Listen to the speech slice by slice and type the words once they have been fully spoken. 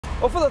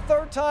Well, for the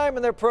third time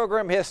in their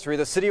program history,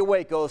 the city of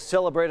Waco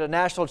celebrated a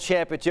national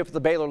championship for the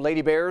Baylor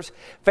Lady Bears.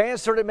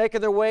 Fans started making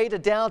their way to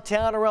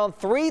downtown around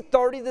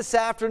 3:30 this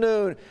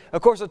afternoon.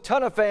 Of course, a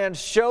ton of fans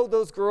showed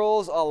those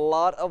girls a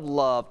lot of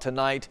love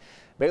tonight.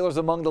 Baylor's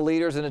among the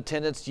leaders in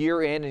attendance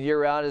year in and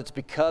year out. It's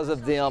because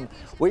of them.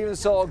 We even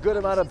saw a good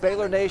amount of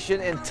Baylor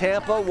Nation in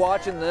Tampa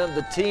watching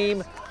the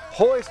team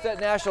hoist that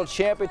national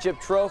championship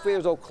trophy.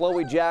 There's old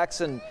Chloe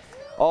Jackson.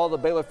 All the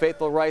Baylor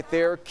faithful right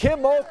there.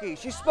 Kim Mulkey,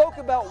 she spoke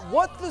about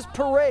what this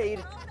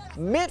parade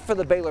meant for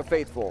the Baylor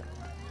faithful.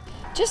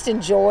 Just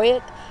enjoy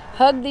it.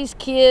 Hug these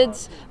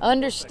kids.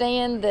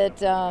 Understand that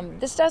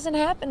this doesn't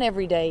happen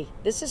every day.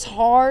 This is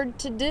hard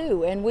to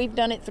do, and we've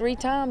done it 3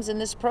 times in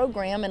this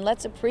program, and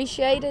let's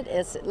appreciate it.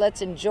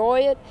 Let's enjoy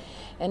it,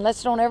 and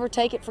let's don't ever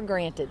take it for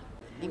granted.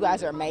 You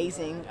guys are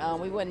amazing.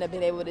 We wouldn't have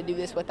been able to do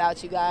this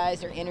without you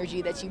guys. Your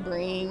energy that you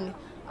bring,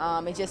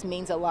 it just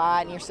means a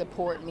lot, and your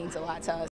support means a lot to us.